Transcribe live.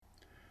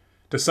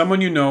Does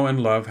someone you know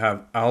and love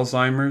have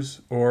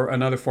Alzheimer's or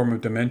another form of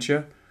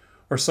dementia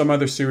or some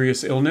other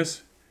serious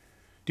illness?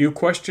 Do you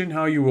question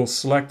how you will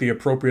select the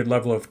appropriate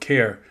level of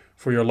care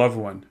for your loved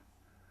one?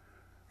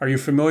 Are you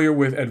familiar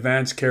with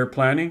advanced care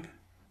planning?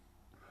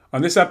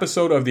 On this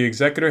episode of the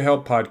Executor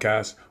Help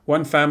Podcast,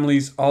 one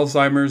family's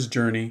Alzheimer's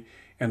journey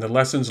and the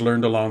lessons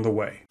learned along the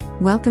way.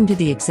 Welcome to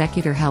the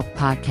Executor Help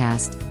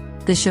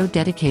Podcast, the show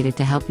dedicated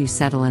to help you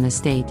settle an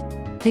estate,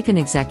 pick an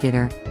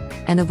executor,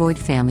 and avoid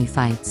family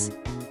fights.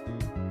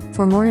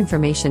 For more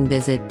information,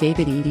 visit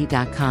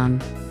davidedey.com.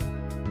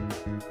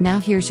 Now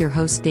here's your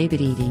host,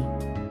 David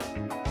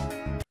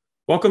Edey.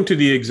 Welcome to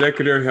the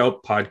Executor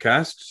Help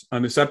Podcast.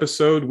 On this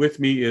episode, with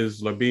me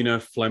is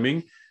Labina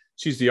Fleming.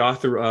 She's the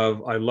author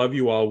of I Love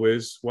You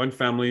Always, One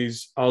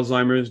Family's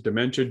Alzheimer's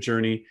Dementia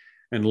Journey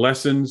and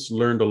Lessons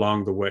Learned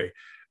Along the Way.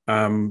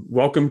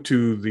 Welcome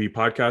to the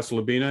podcast,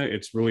 Labina.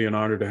 It's really an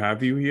honor to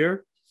have you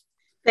here.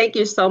 Thank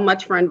you so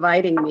much for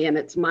inviting me, and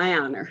it's my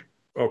honor.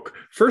 Oh,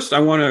 first, I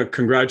want to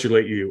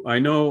congratulate you. I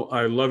know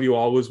I Love You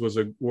Always was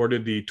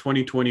awarded the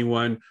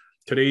 2021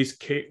 Today's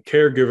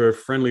Caregiver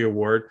Friendly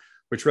Award,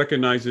 which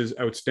recognizes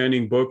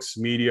outstanding books,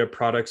 media,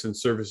 products, and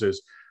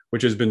services,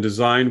 which has been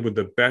designed with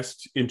the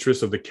best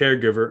interests of the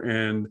caregiver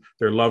and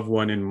their loved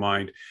one in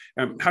mind.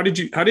 How did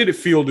it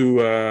feel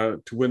to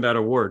win that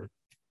award?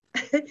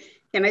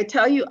 Can I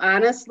tell you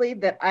honestly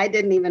that I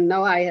didn't even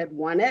know I had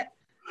won it?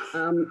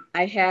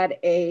 I had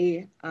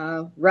a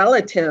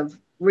relative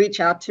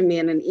reach out to me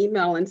in an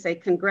email and say,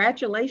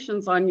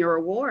 "Congratulations on your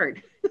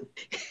award."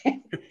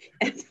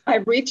 And I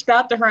reached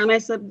out to her and I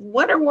said,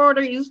 "What award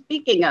are you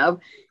speaking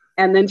of?"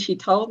 And then she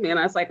told me, and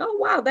I was like, "Oh,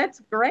 wow, that's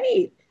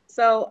great."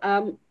 So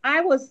I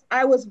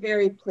was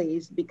very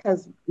pleased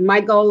because my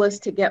goal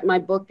is to get my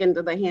book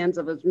into the hands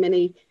of as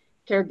many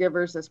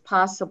caregivers as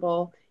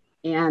possible.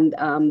 And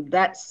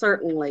that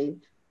certainly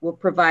will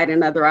provide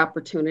another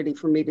opportunity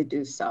for me to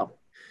do so.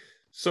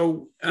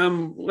 So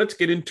let's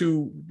get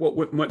into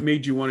what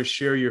made you want to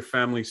share your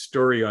family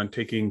story on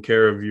taking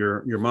care of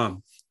your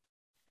mom.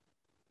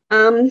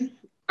 I'm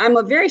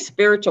a very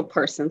spiritual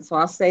person, so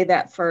I'll say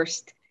that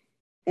first.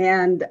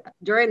 And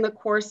during the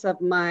course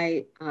of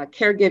my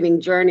caregiving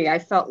journey, I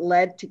felt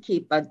led to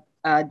keep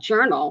a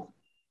journal,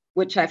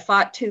 which I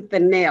fought tooth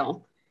and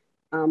nail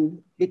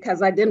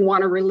because I didn't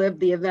want to relive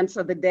the events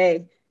of the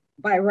day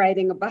by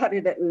writing about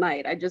it at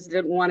night. I just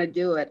didn't want to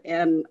do it.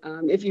 And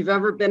if you've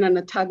ever been in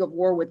a tug of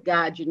war with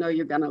God, you know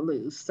you're going to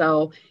lose.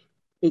 So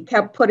he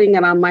kept putting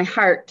it on my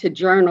heart to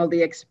journal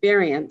the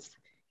experience.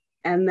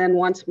 And then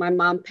once my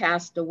mom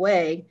passed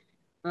away,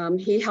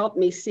 he helped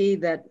me see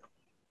that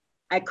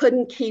I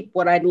couldn't keep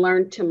what I'd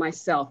learned to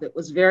myself. It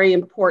was very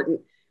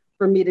important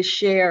for me to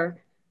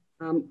share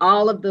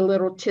all of the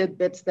little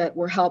tidbits that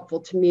were helpful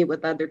to me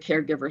with other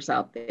caregivers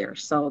out there.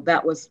 So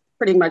that was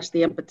pretty much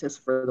the impetus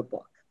for the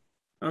book.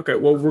 Okay,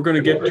 well, we're going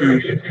to get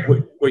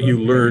to what you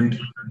learned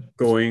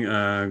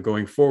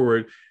going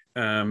forward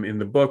in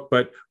the book,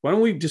 but why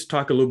don't we just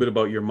talk a little bit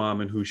about your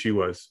mom and who she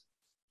was?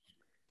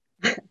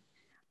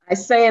 I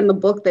say in the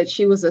book that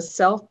she was a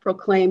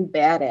self-proclaimed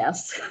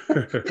badass.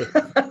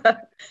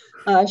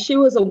 She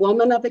was a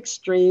woman of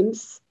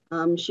extremes.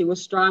 She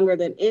was stronger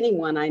than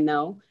anyone I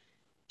know.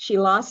 She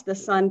lost a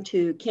son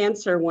to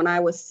cancer when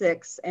I was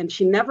 6, and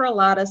she never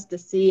allowed us to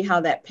see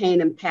how that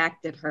pain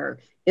impacted her.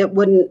 It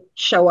wouldn't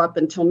show up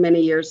until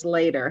many years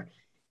later.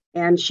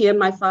 And she and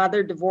my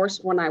father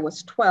divorced when I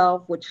was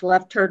 12, which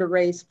left her to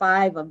raise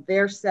 5 of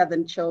their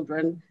 7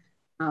 children,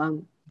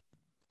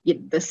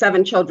 the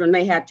 7 children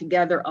they had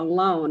together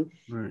alone.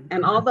 Right.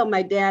 And although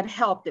my dad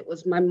helped, it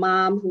was my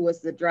mom who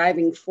was the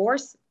driving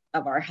force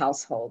of our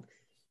household.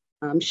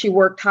 She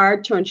worked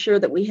hard to ensure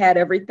that we had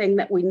everything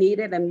that we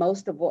needed and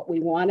most of what we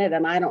wanted.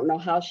 And I don't know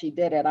how she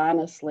did it,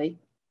 honestly.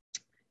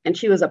 And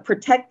she was a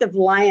protective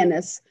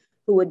lioness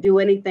who would do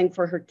anything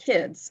for her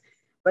kids.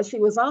 But she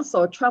was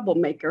also a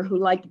troublemaker who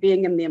liked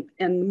being in the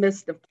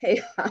midst of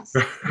chaos,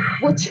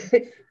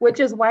 which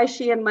is why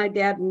she and my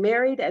dad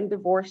married and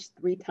divorced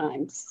 3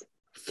 times.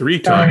 3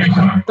 times?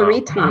 3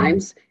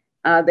 times.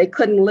 They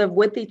couldn't live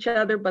with each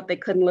other, but they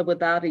couldn't live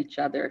without each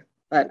other.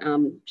 But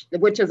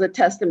which is a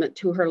testament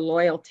to her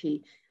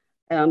loyalty.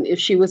 If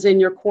she was in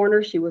your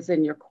corner, she was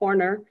in your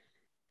corner.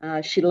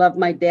 She loved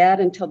my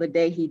dad until the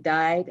day he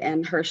died,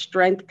 and her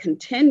strength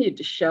continued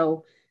to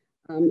show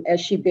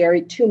as she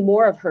buried 2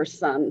 more of her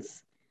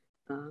sons.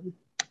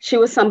 She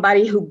was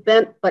somebody who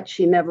bent, but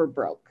she never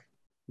broke.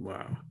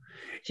 Wow.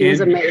 She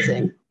was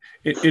amazing.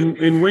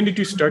 And when did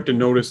you start to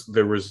notice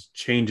there was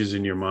changes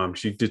in your mom?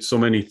 She did so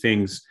many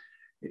things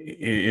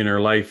in her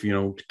life,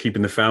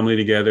 keeping the family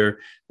together.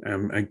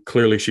 And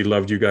clearly she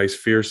loved you guys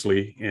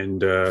fiercely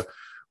and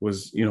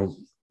was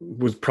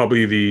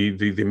probably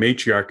the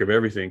matriarch of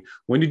everything.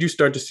 When did you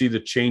start to see the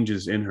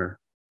changes in her?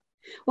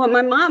 Well,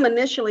 my mom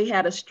initially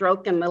had a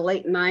stroke in the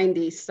late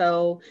 90s.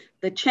 So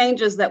the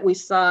changes that we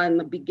saw in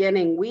the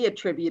beginning, we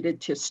attributed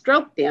to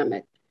stroke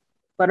damage.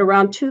 But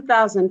around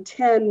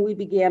 2010, we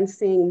began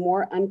seeing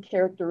more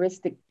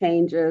uncharacteristic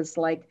changes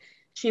like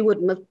She would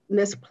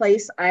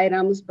misplace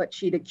items, but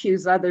she'd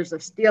accuse others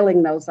of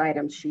stealing those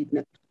items she'd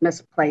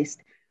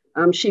misplaced.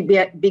 She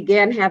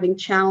began having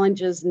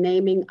challenges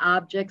naming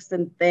objects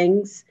and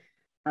things.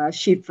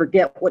 She'd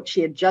forget what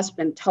she had just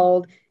been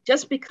told,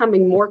 just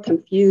becoming more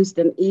confused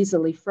and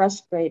easily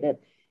frustrated.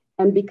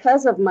 And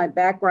because of my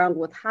background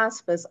with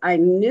hospice, I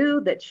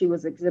knew that she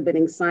was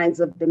exhibiting signs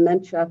of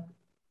dementia,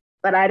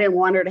 but I didn't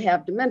want her to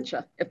have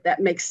dementia, if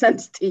that makes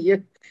sense to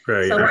you.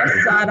 Right. So I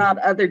sought out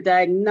other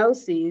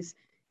diagnoses,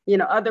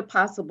 other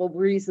possible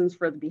reasons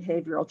for the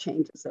behavioral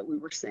changes that we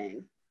were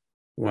seeing.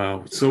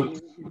 Wow. So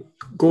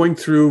going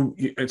through,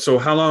 so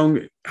how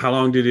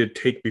long did it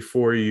take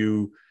before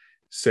you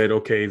said,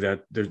 okay,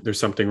 that there's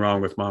something wrong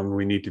with mom and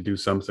we need to do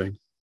something?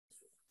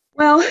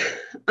 Well,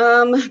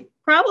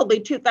 probably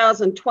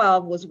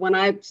 2012 was when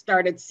I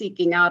started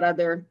seeking out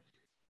other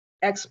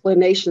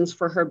explanations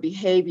for her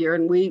behavior.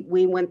 And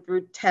we went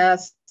through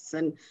tests,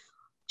 and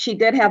she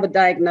did have a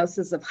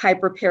diagnosis of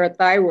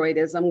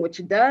hyperparathyroidism,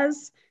 which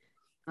does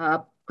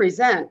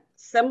present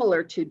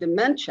similar to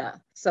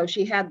dementia. So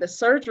she had the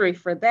surgery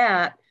for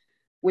that,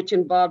 which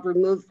involved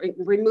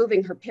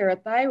removing her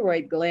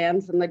parathyroid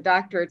glands. And the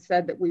doctor had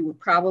said that we would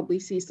probably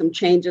see some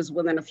changes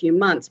within a few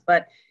months.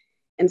 But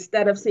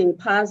instead of seeing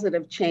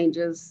positive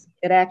changes,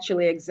 it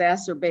actually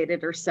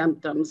exacerbated her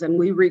symptoms. And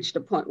we reached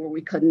a point where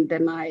we couldn't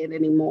deny it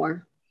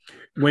anymore.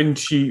 When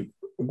she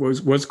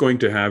was going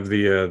to have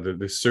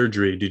the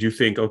surgery, did you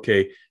think,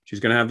 okay, she's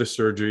going to have the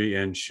surgery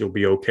and she'll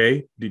be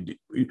okay?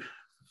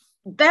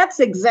 That's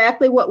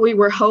exactly what we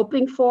were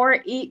hoping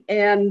for.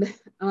 And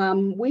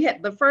we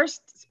had the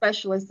first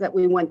specialist that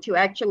we went to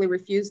actually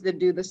refused to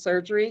do the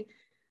surgery.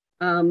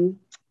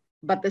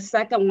 But the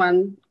second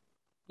one,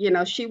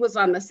 she was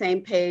on the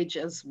same page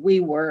as we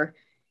were.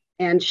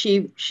 And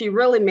she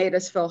really made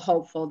us feel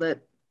hopeful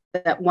that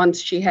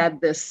once she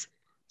had this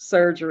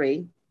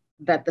surgery,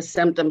 that the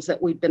symptoms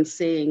that we've been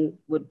seeing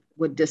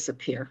would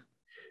disappear.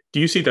 Do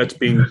you see that's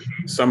being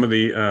some of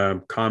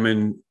the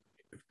common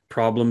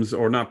problems,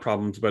 or not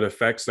problems, but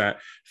effects that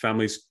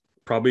families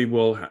probably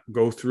will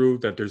go through,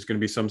 that there's going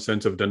to be some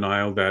sense of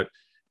denial that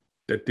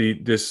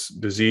this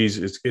disease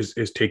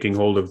is taking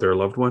hold of their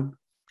loved one?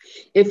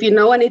 If you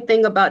know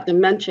anything about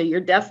dementia,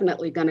 you're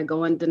definitely going to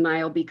go in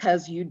denial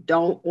because you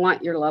don't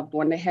want your loved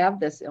one to have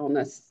this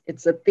illness.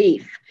 It's a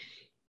thief.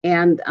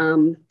 And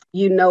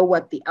you know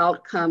what the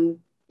outcome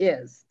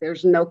is.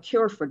 There's no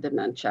cure for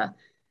dementia.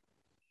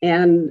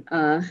 And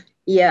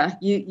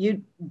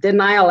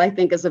denial, I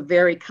think, is a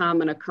very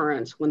common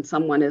occurrence when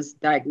someone is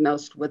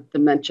diagnosed with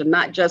dementia,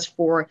 not just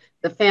for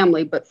the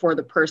family, but for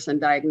the person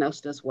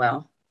diagnosed as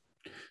well.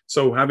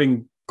 So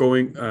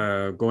going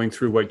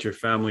through what your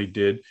family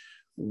did,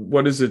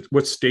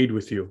 what stayed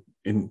with you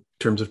in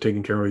terms of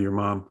taking care of your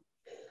mom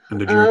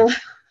and the journey?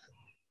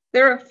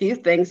 There are a few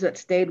things that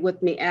stayed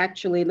with me,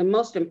 actually. The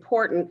most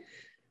important,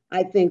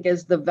 I think,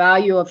 is the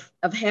value of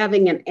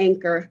having an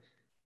anchor.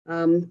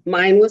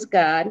 Mine was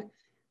God.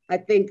 I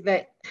think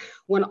that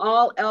when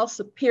all else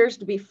appears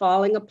to be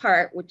falling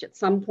apart, which at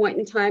some point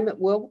in time it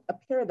will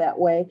appear that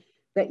way,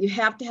 that you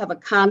have to have a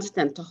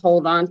constant to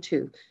hold on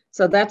to.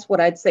 So that's what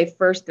I'd say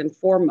first and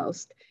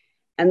foremost.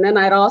 And then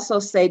I'd also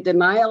say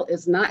denial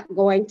is not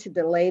going to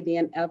delay the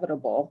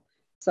inevitable.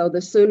 So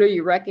the sooner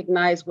you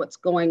recognize what's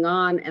going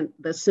on, and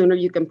the sooner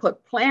you can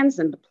put plans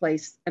into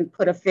place and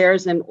put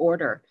affairs in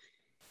order.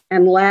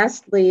 And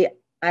lastly,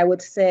 I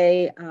would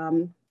say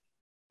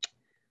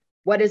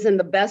what is in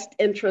the best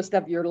interest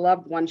of your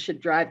loved one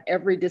should drive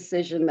every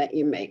decision that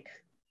you make.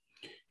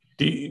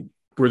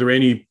 Were there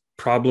any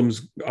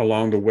problems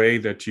along the way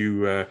that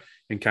you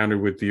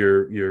encountered with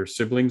your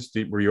siblings?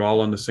 Were you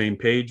all on the same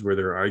page? Were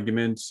there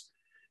arguments?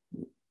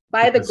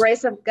 By the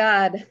grace of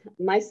God,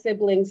 my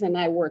siblings and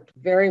I worked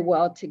very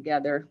well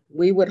together.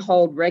 We would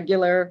hold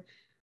regular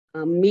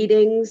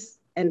meetings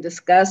and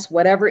discuss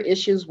whatever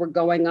issues were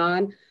going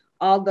on.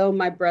 Although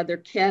my brother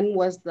Ken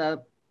was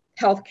the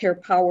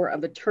healthcare power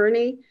of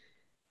attorney,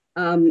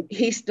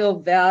 he still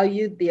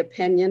valued the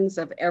opinions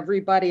of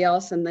everybody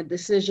else, and the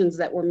decisions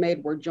that were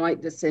made were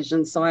joint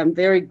decisions. So I'm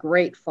very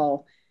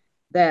grateful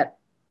that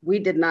we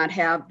did not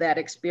have that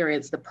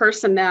experience. The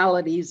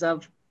personalities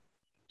of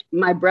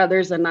my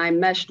brothers and I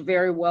meshed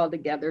very well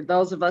together.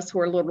 Those of us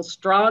who are a little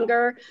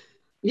stronger,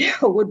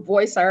 would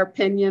voice our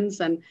opinions,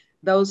 and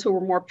those who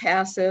were more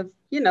passive,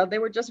 they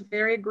were just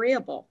very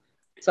agreeable.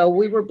 So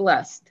we were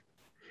blessed.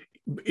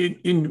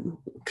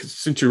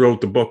 Since you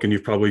wrote the book and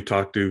you've probably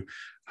talked to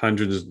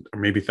hundreds or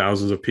maybe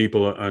thousands of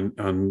people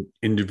on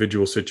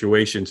individual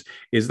situations,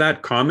 is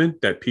that common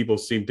that people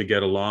seem to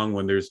get along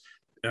when there's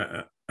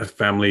a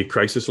family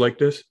crisis like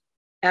this?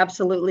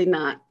 Absolutely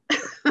not.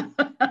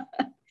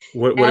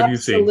 What have you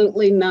seen?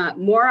 Absolutely not.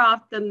 More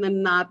often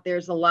than not,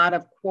 there's a lot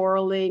of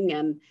quarreling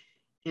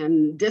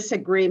and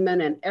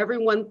disagreement, and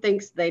everyone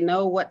thinks they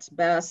know what's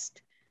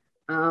best.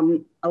 A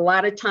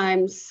lot of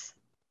times,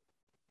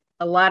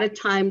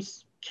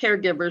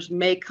 caregivers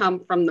may come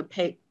from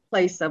the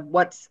place of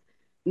what's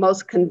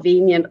most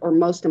convenient or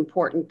most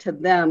important to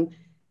them,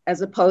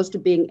 as opposed to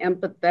being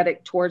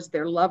empathetic towards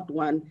their loved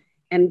one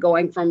and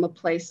going from a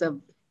place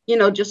of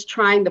just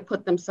trying to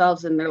put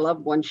themselves in their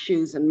loved one's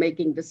shoes and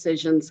making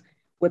decisions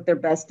with their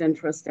best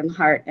interest in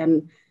heart.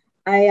 And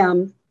I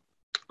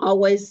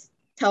always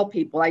tell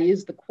people, I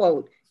use the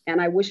quote,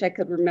 and I wish I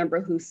could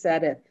remember who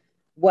said it: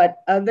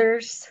 what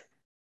others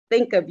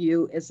think of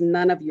you is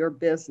none of your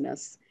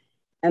business.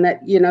 And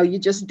that, you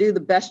just do the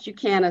best you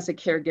can as a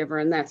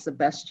caregiver, and that's the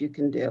best you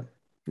can do.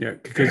 Yeah,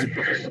 because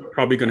you're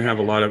probably going to have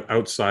a lot of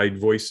outside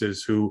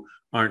voices who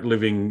aren't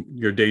living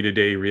your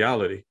day-to-day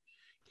reality.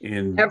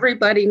 And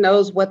everybody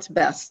knows what's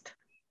best.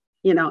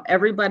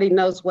 Everybody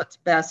knows what's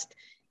best,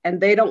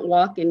 and they don't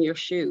walk in your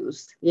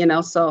shoes.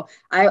 So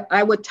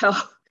I would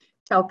tell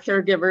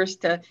caregivers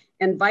to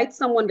invite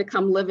someone to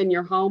come live in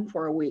your home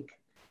for a week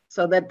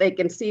so that they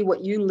can see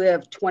what you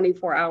live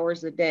 24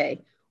 hours a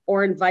day,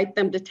 or invite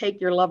them to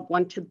take your loved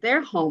one to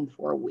their home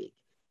for a week.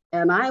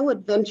 And I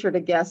would venture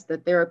to guess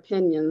that their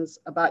opinions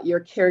about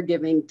your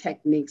caregiving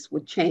techniques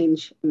would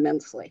change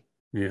immensely.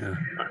 Yeah,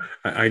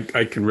 I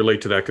can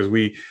relate to that because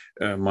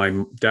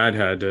my dad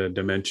had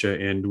dementia,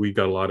 and we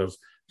got a lot of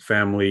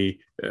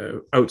family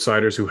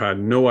outsiders who had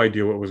no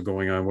idea what was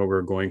going on, what we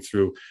were going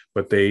through,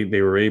 but they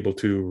were able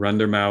to run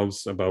their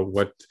mouths about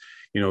what,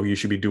 you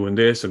should be doing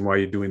this and why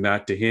you're doing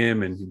that to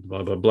him and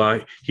blah, blah, blah.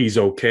 He's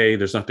okay.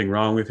 There's nothing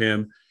wrong with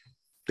him.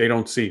 They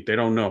don't see, they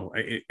don't know.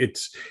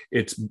 It's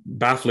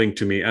baffling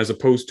to me, as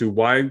opposed to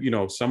why,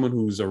 someone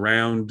who's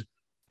around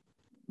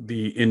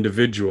the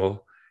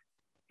individual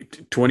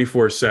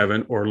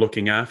 24/7 or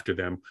looking after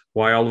them,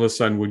 why all of a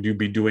sudden would you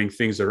be doing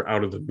things that are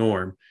out of the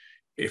norm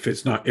if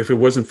it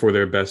wasn't for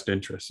their best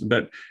interest?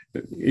 But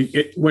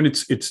when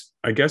it's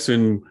I guess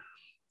in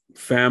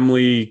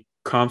family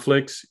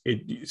conflicts,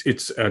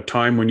 it's a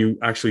time when you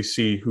actually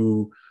see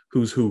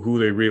who's who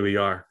they really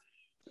are.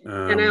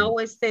 And I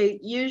always say,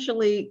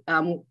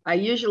 I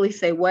usually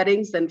say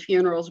weddings and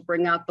funerals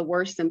bring out the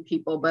worst in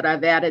people, but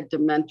I've added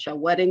dementia.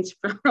 Weddings,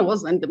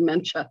 funerals, and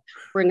dementia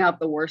bring out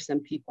the worst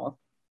in people.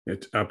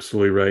 It's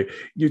absolutely right.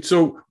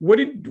 So what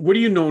do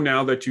you know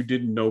now that you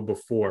didn't know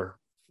before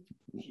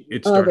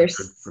it started?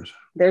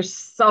 There's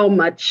so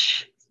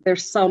much.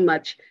 There's so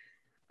much.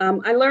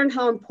 I learned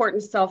how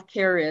important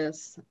self-care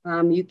is.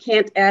 You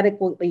can't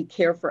adequately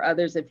care for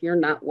others if you're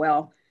not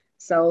well.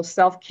 So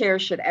self-care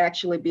should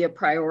actually be a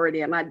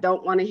priority. And I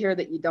don't want to hear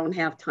that you don't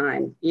have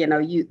time.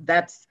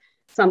 That's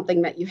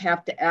something that you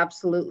have to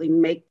absolutely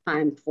make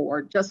time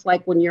for. Just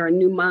like when you're a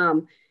new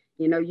mom,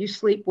 you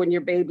sleep when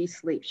your baby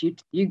sleeps.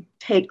 You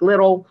take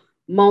little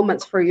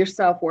moments for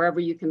yourself wherever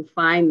you can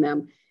find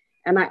them.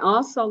 And I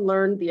also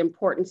learned the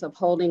importance of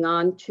holding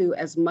on to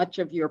as much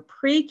of your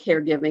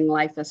pre-caregiving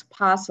life as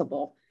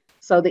possible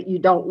so that you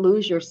don't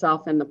lose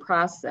yourself in the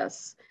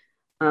process.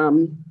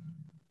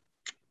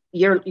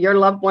 Your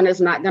loved one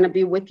is not going to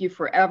be with you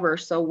forever.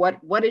 So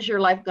what is your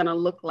life going to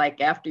look like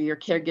after your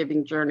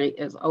caregiving journey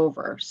is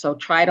over? So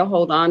try to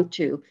hold on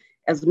to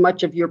as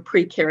much of your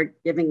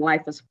pre-caregiving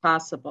life as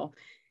possible.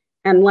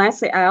 And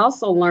lastly, I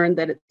also learned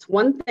that it's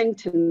one thing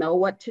to know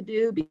what to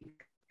do,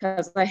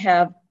 because I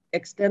have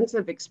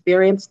extensive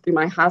experience through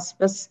my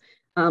hospice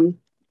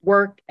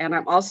work, and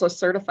I'm also a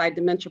certified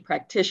dementia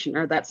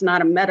practitioner. That's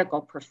not a medical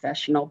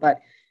professional,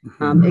 but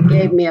it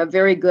gave me a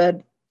very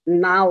good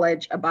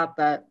knowledge about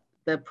the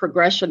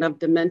progression of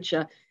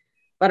dementia.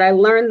 But I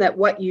learned that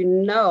what you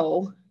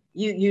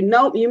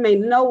may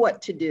know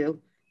what to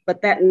do,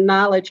 but that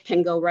knowledge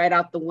can go right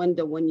out the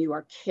window when you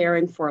are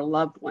caring for a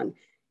loved one.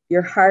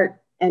 Your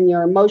heart and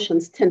your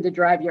emotions tend to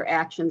drive your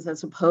actions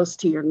as opposed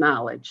to your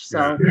knowledge.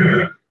 So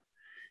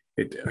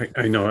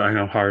I know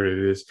how hard it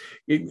is.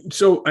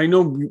 So I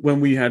know when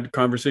we had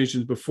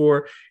conversations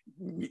before,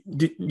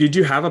 did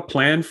you have a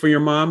plan for your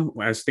mom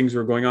as things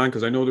were going on?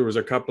 Because I know there was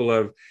a couple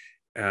of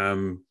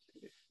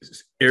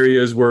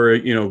areas where,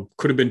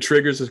 could have been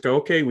triggers to go,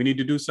 okay, we need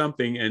to do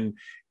something.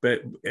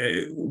 But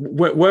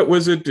what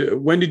was it?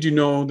 When did you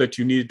know that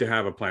you needed to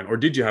have a plan? Or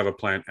did you have a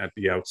plan at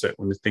the outset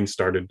when things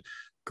started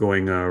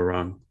going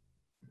wrong?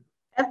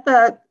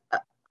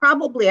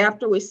 Probably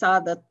after we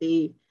saw that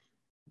the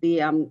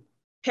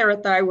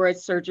parathyroid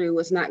surgery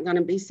was not going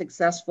to be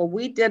successful,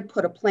 we did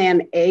put a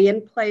plan A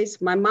in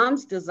place. My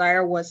mom's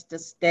desire was to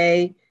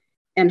stay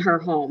in her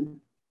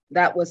home.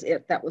 That was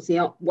it. That was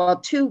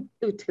two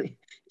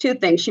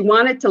things. She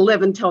wanted to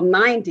live until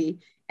 90,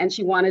 and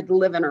she wanted to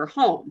live in her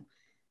home.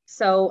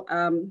 So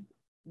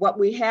what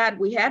we had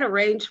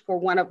arranged for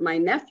one of my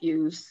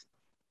nephews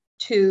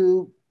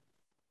to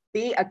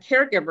be a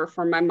caregiver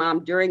for my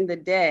mom during the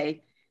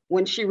day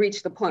when she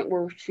reached the point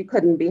where she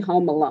couldn't be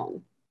home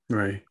alone.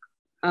 Right.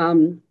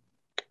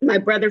 My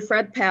brother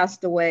Fred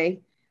passed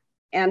away,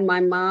 and my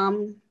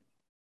mom,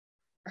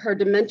 her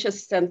dementia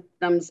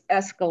symptoms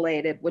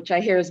escalated, which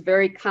I hear is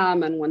very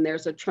common when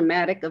there's a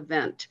traumatic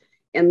event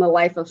in the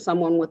life of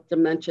someone with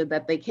dementia,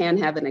 that they can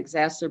have an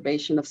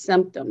exacerbation of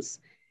symptoms.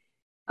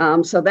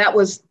 So that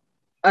was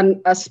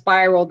a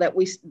spiral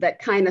that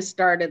kind of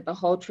started the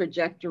whole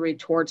trajectory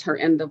towards her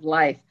end of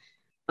life.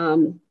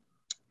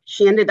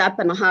 She ended up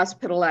in a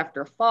hospital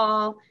after a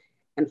fall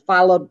and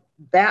followed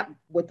that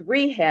with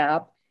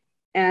rehab,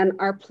 and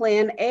our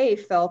plan A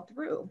fell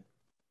through.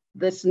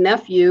 this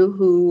nephew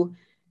who,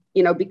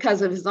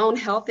 because of his own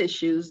health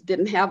issues,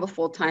 didn't have a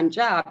full-time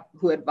job,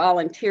 who had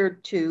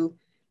volunteered to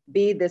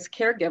be this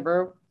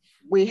caregiver.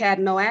 We had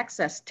no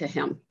access to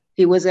him.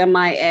 He was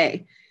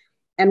MIA,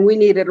 and we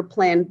needed a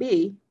plan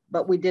B,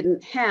 but we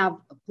didn't have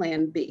a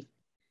plan B.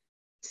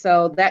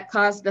 So that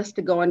caused us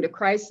to go into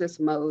crisis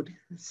mode.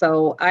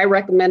 So I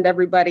recommend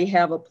everybody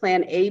have a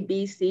plan A,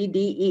 B, C,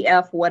 D, E,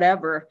 F,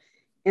 whatever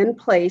in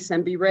place,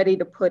 and be ready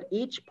to put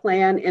each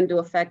plan into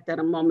effect at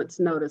a moment's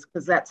notice,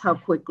 because that's how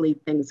quickly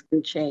things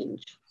can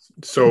change.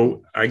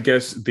 So I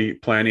guess the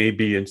plan A,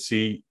 B, and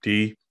C,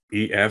 D,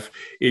 E, F,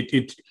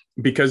 it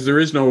because there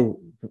is no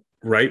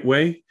right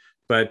way,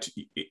 but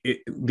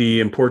the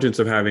importance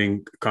of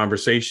having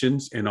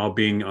conversations and all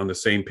being on the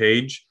same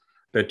page,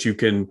 that you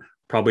can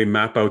probably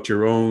map out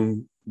your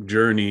own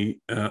journey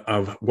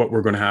of what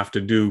we're going to have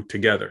to do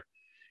together.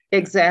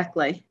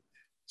 Exactly.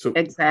 So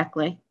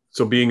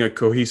being a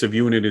cohesive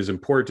unit is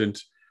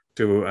important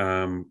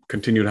to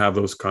continue to have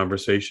those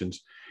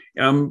conversations.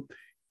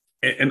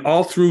 And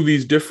all through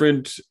these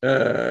different,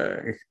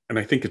 and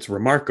I think it's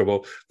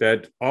remarkable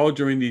that all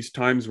during these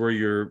times where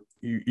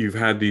you've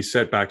had these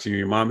setbacks, and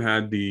your mom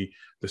had the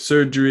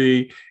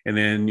surgery, and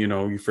then,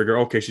 you figure,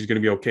 okay, she's going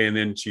to be okay. And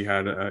then she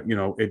had,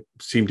 it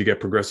seemed to get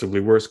progressively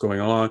worse going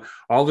on.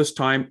 All this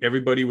time,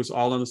 everybody was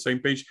all on the same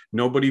page.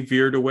 Nobody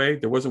veered away.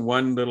 There wasn't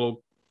one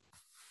little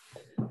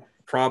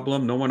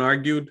problem. No one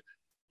argued.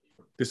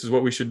 This is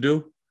what we should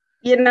do.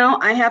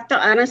 I have to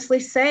honestly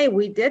say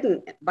we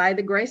didn't, by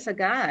the grace of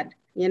God.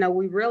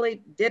 We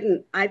really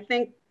didn't. I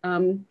think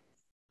I'm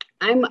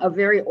a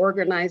very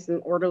organized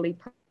and orderly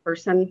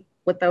person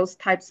with those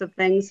types of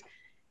things.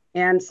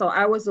 And so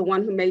I was the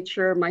one who made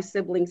sure my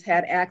siblings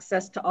had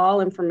access to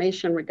all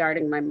information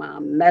regarding my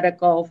mom,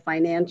 medical,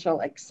 financial,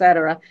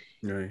 etc.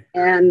 Right.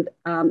 And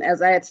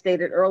as I had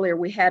stated earlier,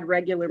 we had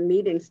regular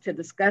meetings to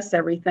discuss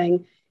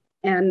everything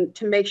and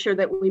to make sure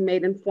that we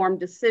made informed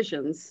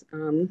decisions.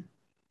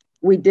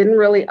 We didn't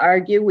really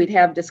argue. We'd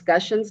have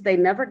discussions. They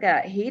never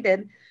got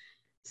heated.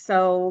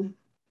 So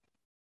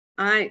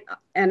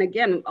and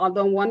again,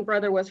 although one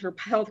brother was her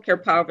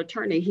healthcare power of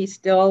attorney, he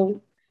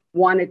still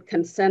wanted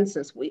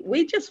consensus.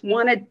 We just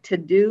wanted to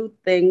do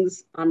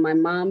things on my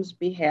mom's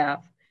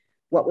behalf,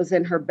 what was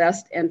in her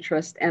best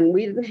interest. And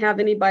we didn't have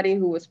anybody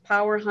who was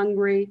power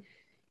hungry.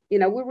 We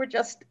were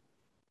just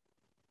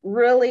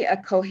really a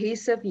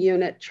cohesive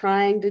unit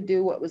trying to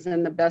do what was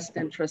in the best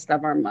interest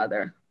of our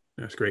mother.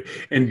 That's great.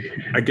 And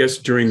I guess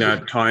during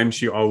that time,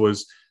 she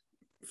always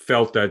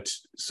felt that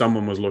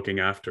someone was looking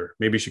after her.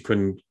 Maybe she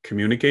couldn't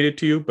communicate it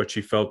to you, but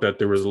she felt that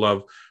there was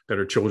love, that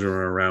her children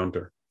were around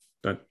her.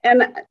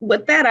 And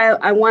with that,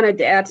 I wanted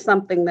to add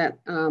something that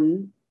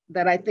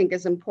I think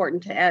is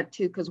important to add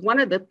too, because one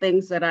of the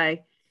things that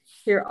I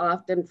hear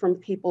often from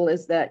people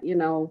is that,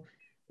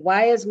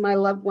 why is my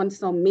loved one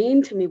so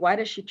mean to me? Why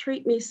does she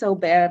treat me so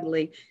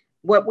badly?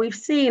 What we've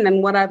seen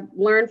and what I've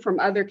learned from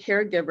other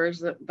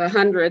caregivers, the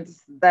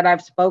hundreds that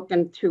I've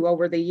spoken to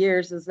over the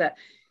years, is that,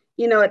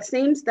 it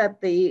seems that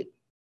the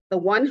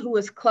one who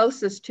is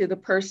closest to the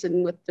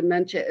person with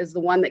dementia is the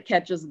one that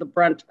catches the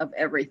brunt of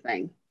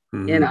everything.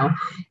 Mm-hmm. Yeah.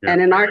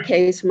 And in our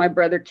case, my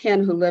brother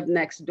Ken, who lived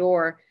next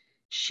door,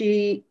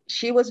 she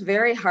was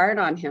very hard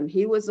on him.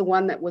 He was the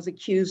one that was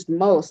accused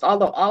most,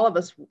 although all of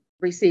us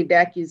received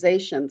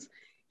accusations.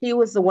 He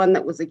was the one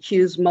that was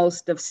accused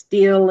most of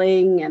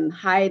stealing and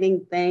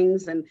hiding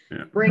things and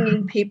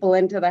bringing people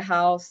into the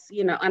house,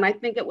 and I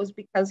think it was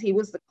because he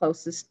was the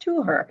closest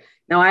to her.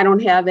 Now, I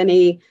don't have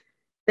anything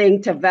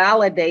to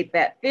validate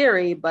that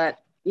theory, but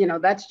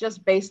that's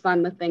just based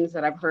on the things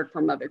that I've heard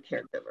from other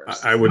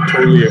caregivers.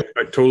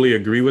 I totally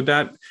agree with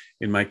that.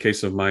 In my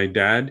case of my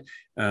dad,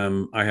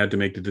 I had to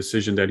make the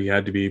decision that he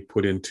had to be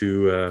put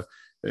into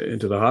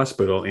the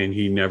hospital, and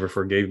he never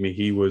forgave me.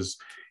 He was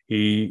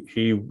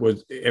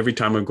every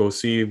time I go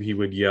see him, he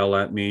would yell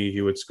at me,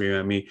 he would scream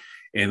at me,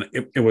 and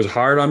it was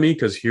hard on me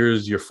because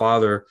here's your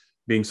father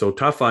being so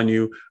tough on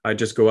you. I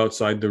just go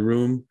outside the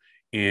room,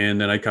 and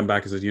then I come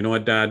back and say, you know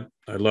what, Dad,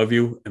 I love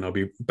you, and I'll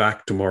be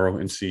back tomorrow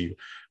and see you.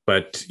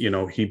 But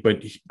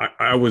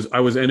I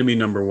was enemy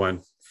number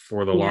one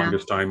for the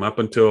longest time, up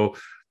until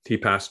he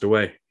passed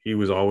away. He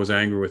was always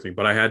angry with me,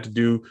 but I had to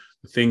do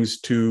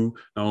things to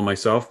not only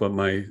myself, but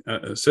my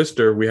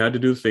sister. We had to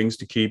do things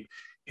to keep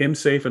him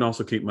safe and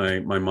also keep my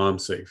mom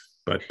safe.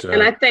 But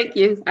and I thank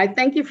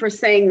you for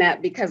saying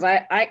that, because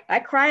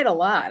I cried a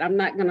lot. I'm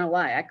not going to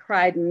lie. I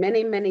cried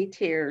many, many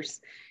tears.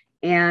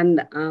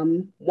 And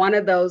one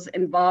of those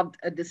involved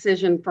a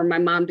decision for my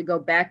mom to go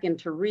back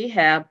into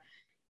rehab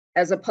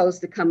as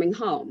opposed to coming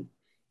home.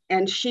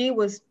 And she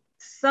was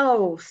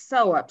so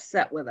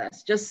upset with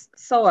us, just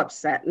so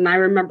upset. And I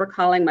remember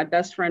calling my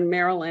best friend,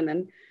 Marilyn,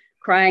 and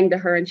crying to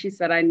her. And she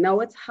said, I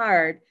know it's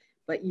hard,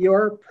 but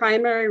your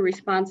primary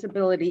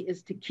responsibility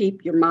is to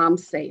keep your mom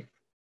safe.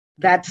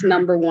 That's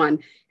number one.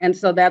 And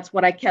so that's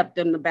what I kept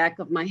in the back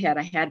of my head.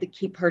 I had to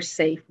keep her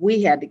safe.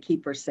 We had to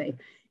keep her safe.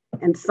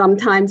 And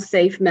sometimes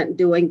safe meant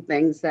doing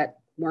things that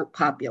weren't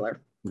popular.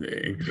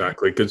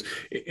 Exactly, because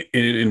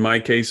in my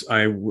case,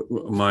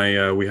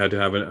 we had to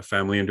have a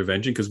family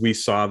intervention because we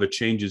saw the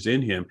changes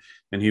in him,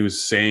 and he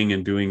was saying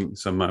and doing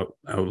some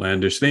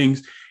outlandish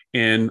things,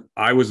 and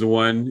I was the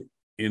one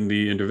in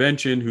the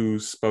intervention who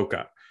spoke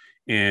up.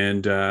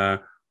 And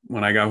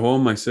when I got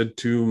home, I said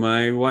to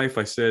my wife,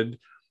 I said,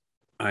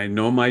 I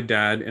know my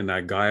dad and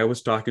that guy I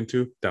was talking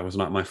to, that was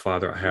not my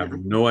father. I have Yeah.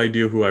 no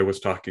idea who I was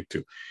talking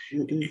to.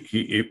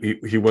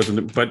 Mm-mm. He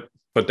wasn't, but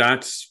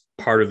that's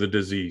part of the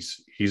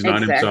disease. He's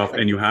not himself,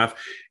 Exactly. and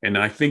and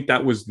I think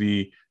that was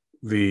the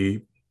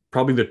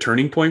probably the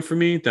turning point for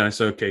me. That I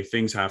said, okay,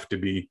 things have to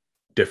be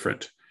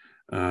different.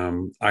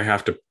 I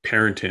have to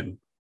parent him,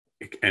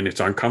 and it's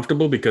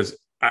uncomfortable because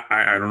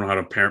I don't know how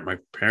to parent my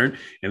parent,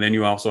 and then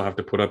you also have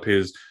to put up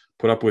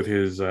with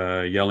his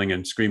yelling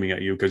and screaming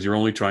at you because you're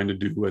only trying to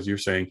do, as you're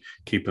saying,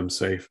 keep him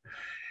safe.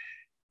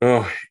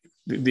 Oh,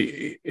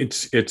 I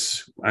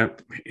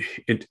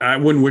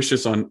wouldn't wish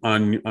this on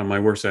my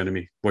worst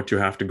enemy. What you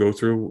have to go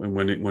through, and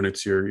when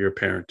it's your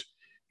parent,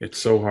 it's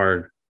so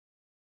hard.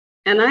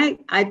 And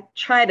I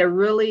try to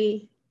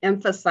really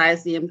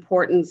emphasize the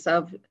importance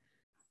of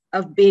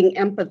being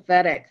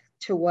empathetic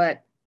to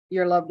what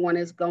your loved one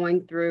is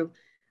going through.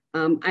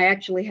 I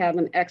actually have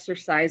an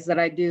exercise that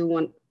I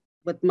do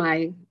with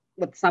my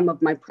with some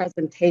of my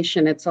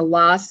presentation. It's a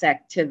loss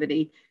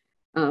activity,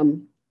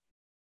 um,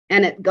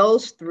 and it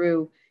goes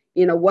through,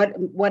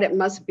 what it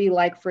must be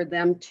like for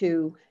them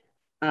to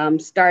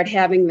start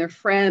having their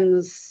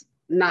friends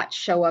not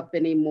show up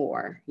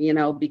anymore,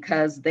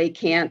 because they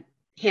can't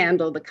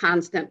handle the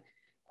constant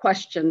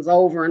questions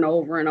over and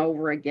over and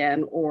over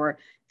again, or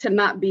to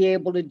not be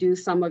able to do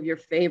some of your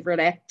favorite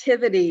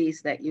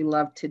activities that you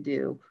love to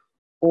do,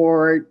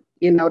 or,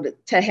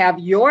 to have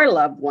your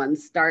loved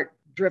ones start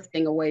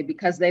drifting away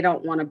because they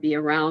don't want to be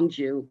around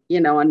you,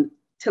 and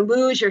to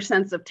lose your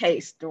sense of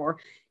taste, or,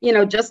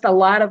 just a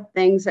lot of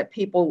things that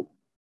people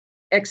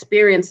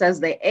experience as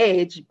they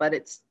age, but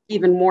it's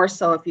even more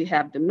so if you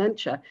have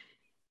dementia.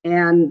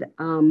 And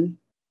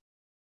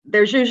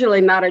there's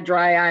usually not a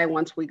dry eye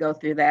once we go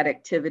through that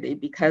activity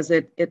because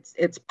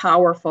it's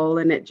powerful,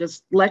 and it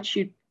just lets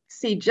you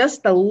see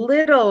just a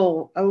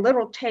little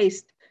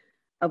taste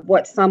of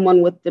what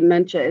someone with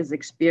dementia is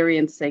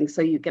experiencing,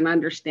 so you can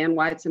understand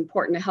why it's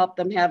important to help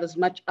them have as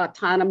much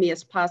autonomy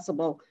as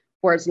possible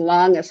for as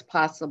long as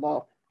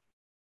possible,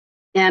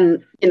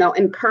 and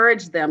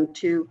encourage them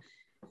to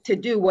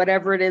do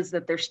whatever it is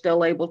that they're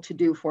still able to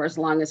do for as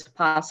long as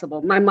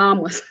possible. My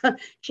mom was,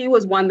 she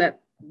was one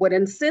that would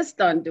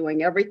insist on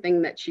doing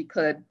everything that she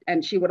could.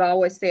 And she would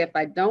always say, if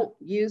I don't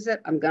use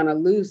it, I'm going to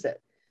lose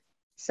it.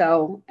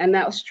 So, and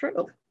that was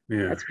true.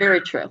 Yeah. That's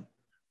very true.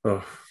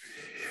 Oh.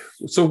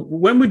 So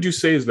when would you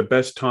say is the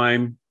best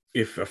time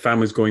if a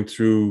family's going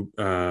through,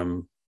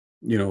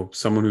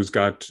 someone who's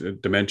got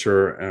dementia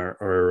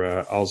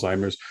or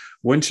Alzheimer's?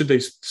 When should they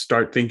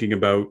start thinking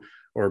about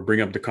or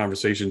bring up the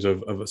conversations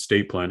of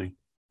estate planning?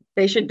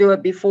 They should do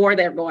it before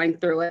they're going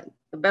through it.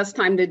 The best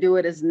time to do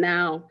it is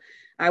now.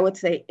 I would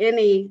say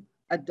any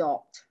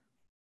adult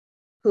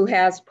who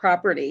has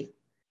property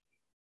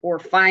or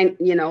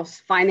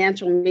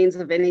financial means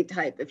of any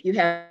type, if you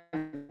have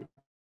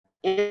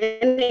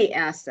any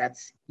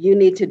assets, you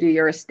need to do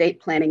your estate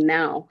planning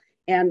now.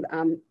 And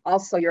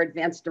also your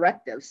advance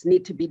directives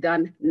need to be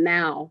done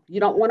now. You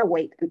don't want to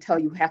wait until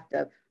you have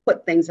to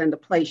put things into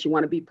place. You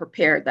want to be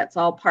prepared. That's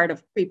all part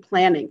of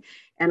pre-planning.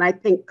 And I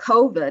think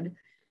COVID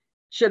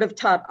should have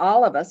taught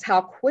all of us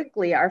how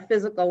quickly our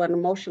physical and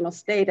emotional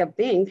state of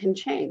being can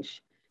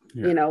change.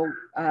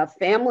 Yeah.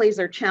 Families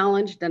are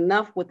challenged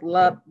enough with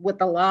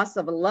the loss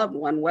of a loved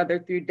one, whether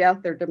through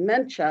death or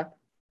dementia.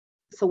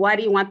 So why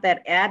do you want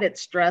that added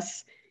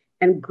stress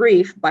and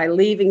grief by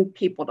leaving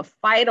people to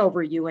fight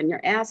over you and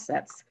your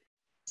assets?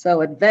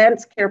 So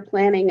advanced care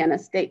planning and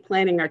estate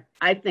planning are,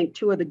 I think,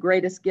 two of the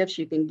greatest gifts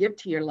you can give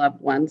to your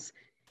loved ones.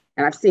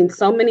 And I've seen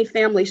so many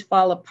families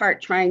fall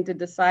apart trying to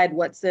decide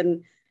what's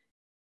in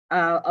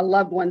a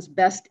loved one's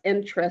best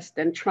interest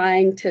and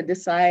trying to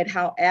decide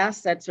how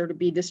assets are to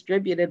be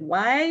distributed.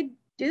 Why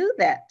do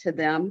that to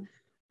them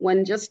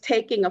when just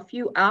taking a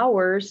few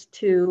hours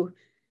to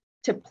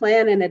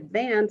plan in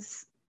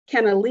advance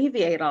can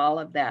alleviate all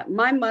of that?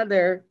 My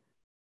mother,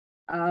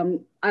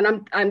 and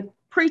I'm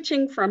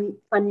preaching from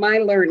my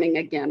learning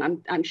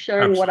again. I'm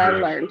sharing what I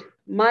learned.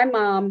 My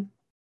mom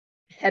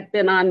had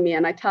been on me,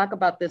 and I talk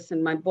about this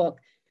in my book.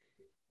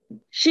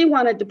 She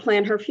wanted to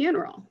plan her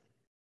funeral.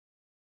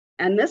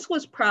 And this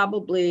was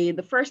probably,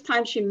 the first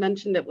time she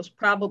mentioned it was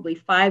probably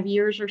 5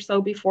 years or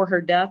so before her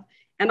death.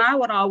 And I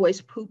would always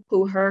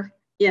poo-poo her,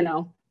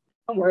 don't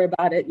worry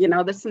about it.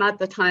 That's not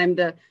the time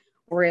to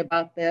worry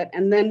about that.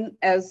 And then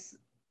as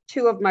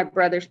two of my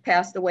brothers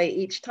passed away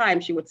each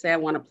time, she would say, I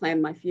want to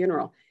plan my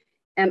funeral.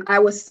 And I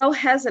was so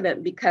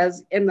hesitant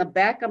because in the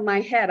back of my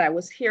head, I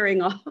was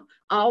hearing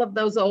all of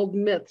those old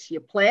myths.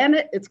 You plan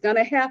it, it's going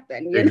to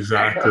happen.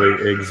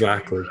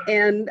 Exactly.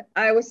 And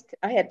I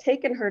had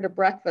taken her to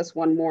breakfast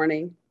one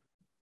morning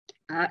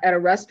at a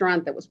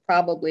restaurant that was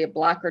probably a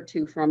block or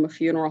two from a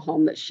funeral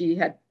home that she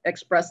had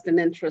expressed an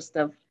interest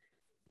of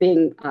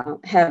being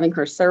having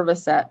her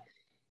service at.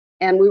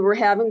 And we were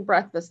having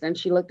breakfast, and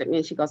she looked at me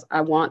and she goes,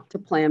 "I want to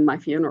plan my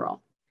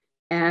funeral."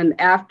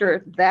 And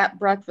after that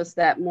breakfast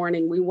that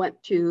morning, we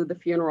went to the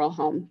funeral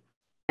home,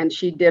 and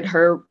she did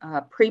her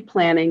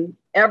pre-planning,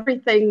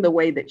 everything the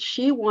way that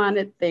she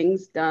wanted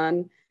things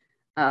done.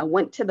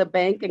 Went to the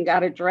bank and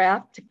got a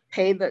draft to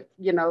pay the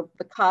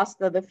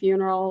cost of the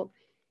funeral.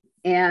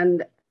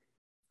 And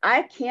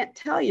I can't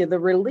tell you the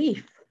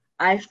relief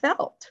I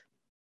felt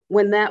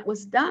when that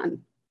was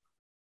done.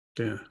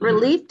 Yeah.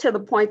 Relief to the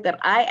point that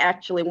I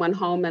actually went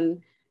home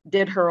and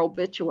did her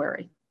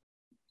obituary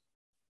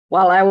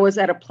while I was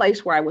at a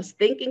place where I was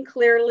thinking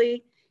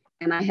clearly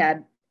and I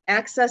had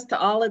access to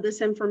all of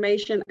this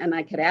information, and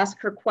I could ask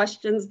her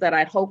questions that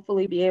I'd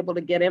hopefully be able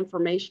to get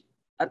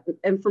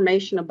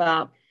information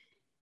about.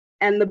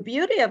 And the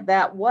beauty of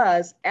that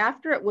was,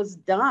 after it was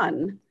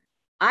done,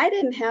 I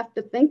didn't have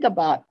to think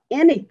about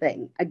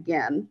anything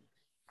again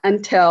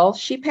until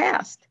she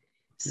passed.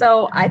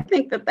 So I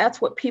think that that's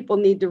what people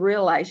need to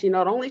realize. It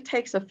only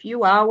takes a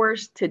few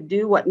hours to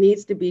do what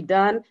needs to be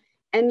done,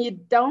 and you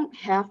don't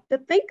have to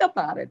think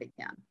about it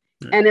again.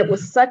 And it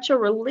was such a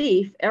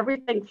relief.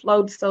 Everything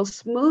flowed so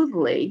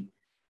smoothly,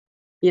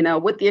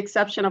 with the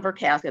exception of her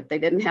casket. They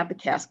didn't have the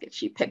casket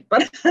she picked.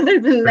 But other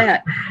than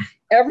that,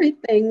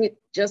 everything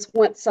just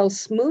went so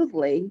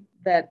smoothly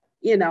that,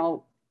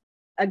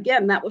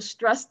 again, that was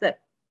stress that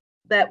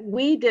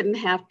we didn't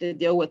have to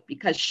deal with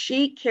because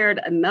she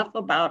cared enough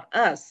about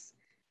us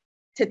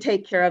to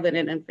take care of it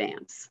in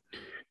advance.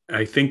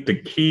 I think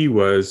the key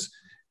was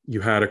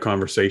you had a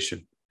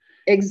conversation.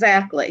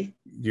 Exactly.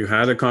 You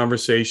had a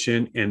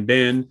conversation, and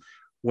then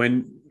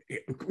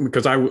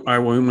because I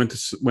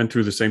went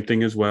through the same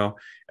thing as well.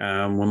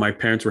 When my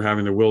parents were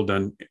having their will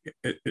done,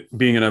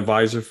 being an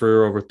advisor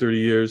for over 30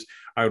 years,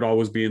 I would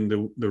always be in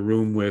the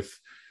room with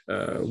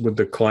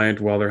the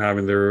client while they're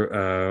having their,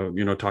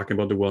 talking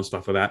about the will and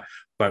stuff like that.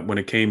 But when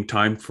it came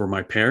time for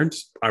my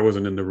parents, I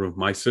wasn't in the room.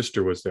 My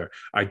sister was there.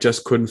 I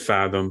just couldn't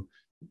fathom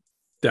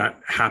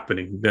that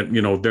happening, that,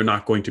 they're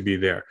not going to be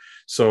there.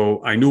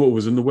 So I knew what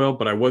was in the will,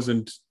 but I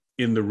wasn't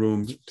in the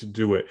room to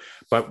do it.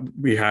 But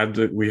we had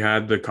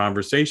the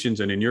conversations.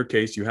 And in your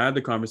case, you had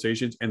the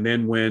conversations. And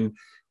then when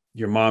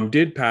your mom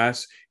did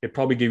pass, it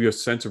probably gave you a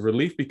sense of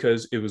relief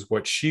because it was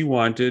what she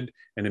wanted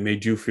and it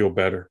made you feel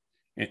better.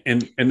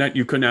 And that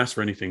you couldn't ask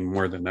for anything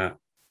more than that.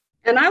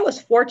 And I was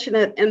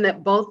fortunate in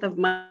that both of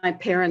my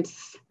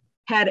parents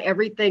had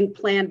everything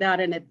planned out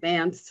in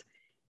advance.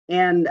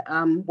 And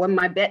when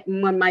my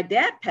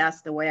dad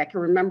passed away, I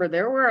can remember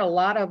there were a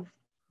lot of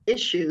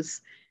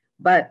issues,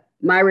 but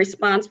my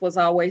response was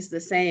always the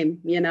same.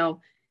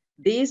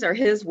 These are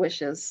his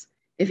wishes.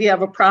 If you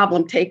have a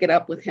problem, take it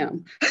up with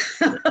him.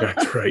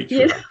 That's right.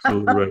 You're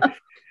absolutely right.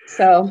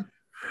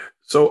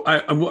 So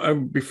I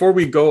before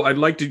we go, I'd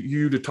like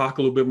you to talk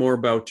a little bit more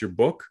about your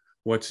book,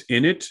 what's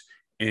in it,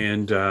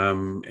 and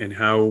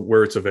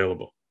where it's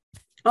available.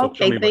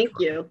 Okay, thank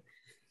you.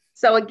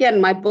 So again,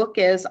 my book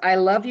is I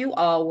Love You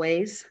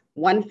Always,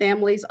 One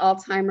Family's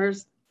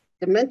Alzheimer's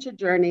Dementia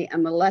Journey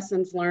and the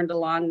Lessons Learned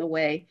Along the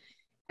Way.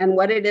 And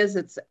what it is,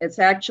 it's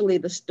actually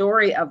the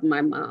story of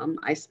my mom.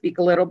 I speak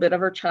a little bit of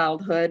her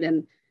childhood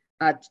and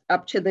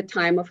up to the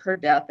time of her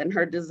death and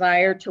her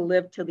desire to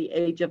live to the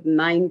age of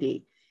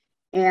 90.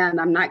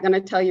 And I'm not going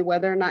to tell you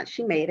whether or not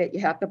she made it.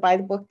 You have to buy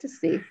the book to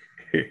see.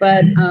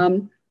 But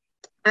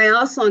I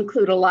also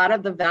include a lot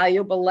of the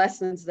valuable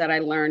lessons that I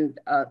learned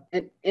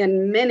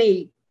in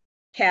many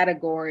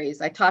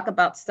categories. I talk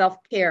about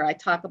self-care. I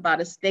talk about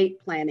estate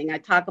planning. I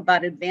talk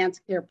about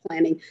advanced care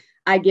planning.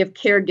 I give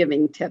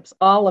caregiving tips,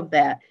 all of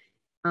that.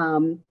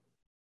 And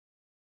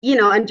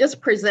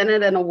just present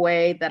it in a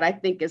way that I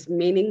think is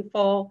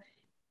meaningful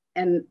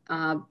and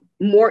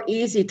more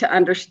easy to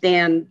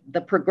understand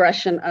the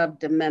progression of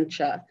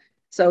dementia.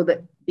 So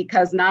that,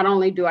 because not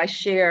only do I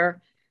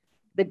share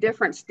the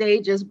different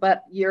stages,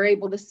 but you're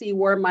able to see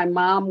where my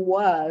mom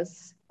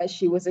was as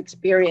she was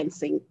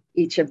experiencing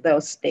each of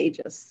those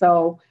stages.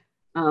 So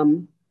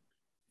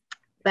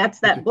that's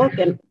that book.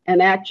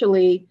 And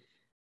actually,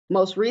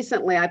 most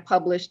recently, I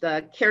published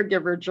a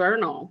caregiver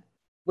journal,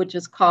 which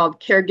is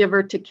called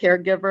Caregiver to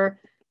Caregiver,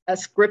 a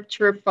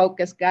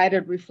scripture-focused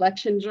guided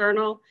reflection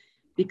journal,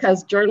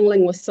 because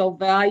journaling was so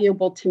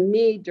valuable to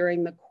me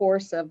during the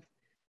course of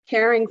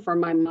caring for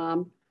my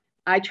mom.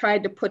 I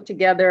tried to put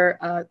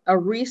together a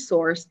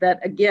resource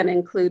that, again,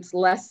 includes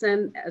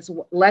lessons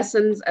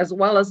as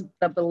well as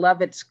the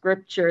beloved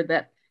scripture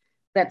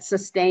that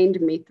sustained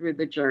me through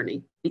the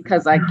journey,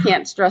 because I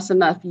can't stress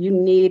enough, you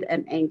need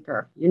an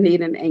anchor. You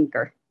need an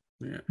anchor.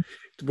 Yeah.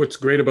 What's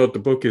great about the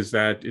book is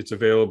that it's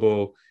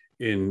available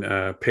in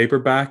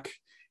paperback.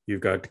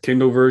 You've got the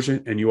Kindle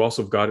version, and you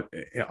also have got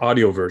an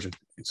audio version.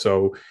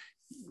 So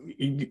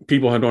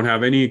people don't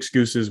have any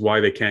excuses why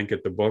they can't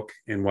get the book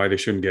and why they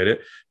shouldn't get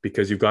it,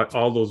 because you've got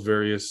all those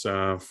various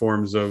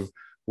forms of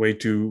way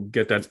to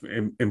get that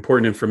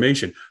important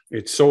information.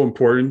 It's so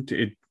important.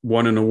 It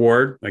won an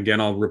award. Again,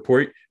 I'll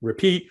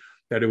repeat,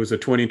 that it was a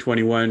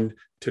 2021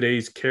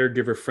 Today's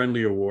Caregiver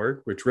Friendly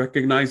Award, which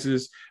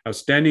recognizes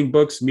outstanding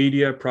books,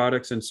 media,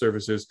 products, and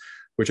services,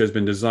 which has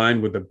been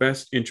designed with the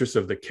best interests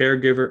of the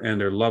caregiver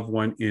and their loved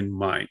one in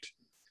mind.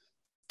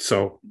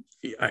 So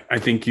I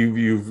think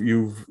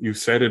you've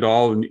said it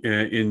all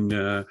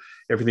in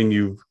everything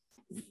you've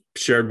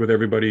shared with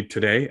everybody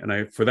today.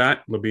 And for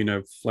that,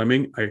 Labina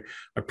Fleming, I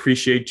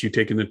appreciate you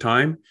taking the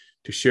time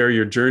to share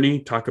your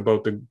journey, talk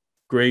about the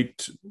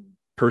great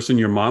person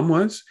your mom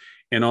was,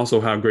 and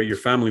also how great your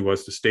family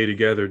was to stay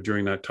together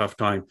during that tough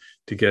time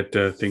to get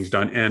things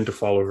done and to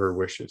follow her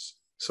wishes.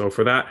 So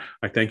for that,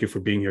 I thank you for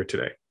being here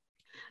today.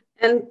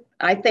 And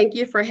I thank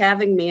you for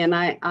having me. And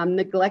I'm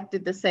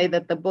neglected to say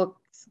that the books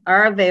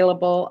are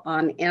available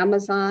on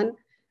Amazon.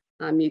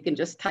 You can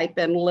just type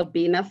in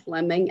Labina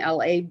Fleming,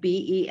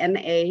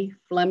 Labena,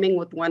 Fleming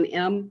with one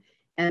M,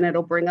 and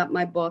it'll bring up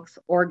my books,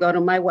 or go to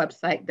my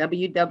website,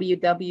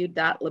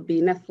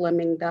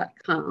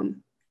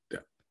 www.labinafleming.com.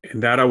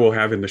 And that I will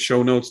have in the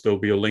show notes. There'll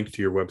be a link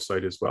to your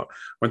website as well.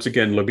 Once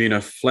again,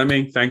 Labina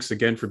Fleming, thanks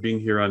again for being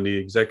here on the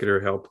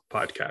Executor Help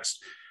podcast.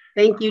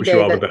 Thank you, Wish David.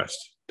 you all the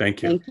best.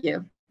 Thank you. Thank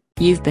you.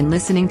 You've been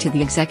listening to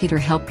the Executor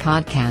Help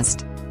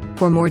podcast.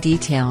 For more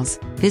details,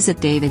 visit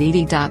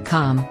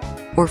davidedie.com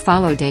or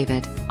follow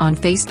David on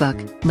Facebook,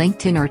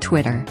 LinkedIn, or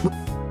Twitter.